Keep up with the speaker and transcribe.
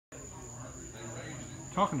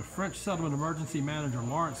talking to French Settlement Emergency Manager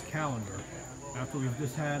Lawrence Callendar after we've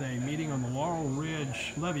just had a meeting on the Laurel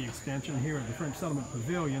Ridge Levee Extension here at the French Settlement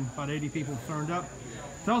Pavilion. About 80 people turned up.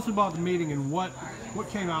 Tell us about the meeting and what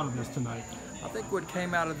came out of this tonight. I think what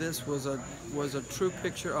came out of this was a true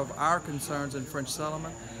picture of our concerns in French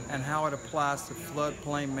Settlement and how it applies to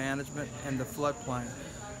floodplain management and the floodplain.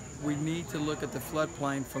 We need to look at the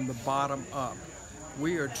floodplain from the bottom up.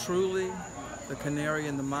 We are truly the canary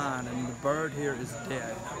in the mine, and the bird here is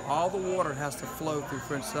dead. All the water has to flow through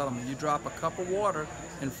French Settlement. You drop a cup of water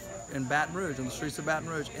in Baton Rouge, in the streets of Baton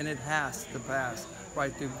Rouge, and it has to pass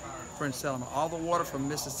right through French Settlement. All the water from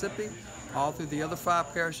Mississippi, all through the other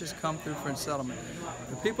 5 parishes, come through French Settlement.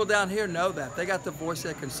 The people down here know that. They got to voice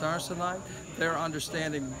their concerns tonight. They're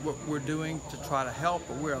understanding what we're doing to try to help,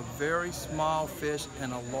 but we're a very small fish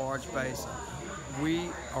in a large basin. We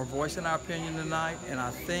are voicing our opinion tonight, and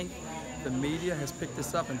I think the media has picked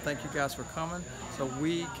this up, and thank you guys for coming, so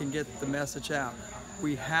we can get the message out.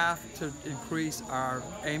 We have to increase our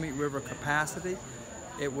Amite River capacity.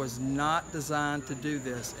 It was not designed to do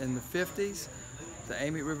this. In the 50s, the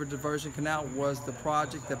Amite River Diversion Canal was the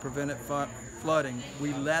project that prevented flooding.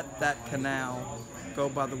 We let that canal go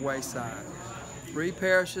by the wayside. 3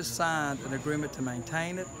 parishes signed an agreement to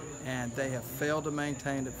maintain it, and they have failed to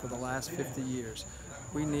maintain it for the last 50 years.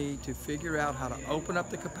 We need to figure out how to open up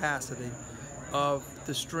the capacity of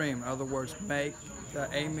the stream. In other words, make the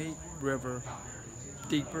Amite River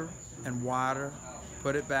deeper and wider,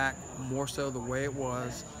 put it back more so the way it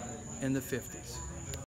was in the 50s.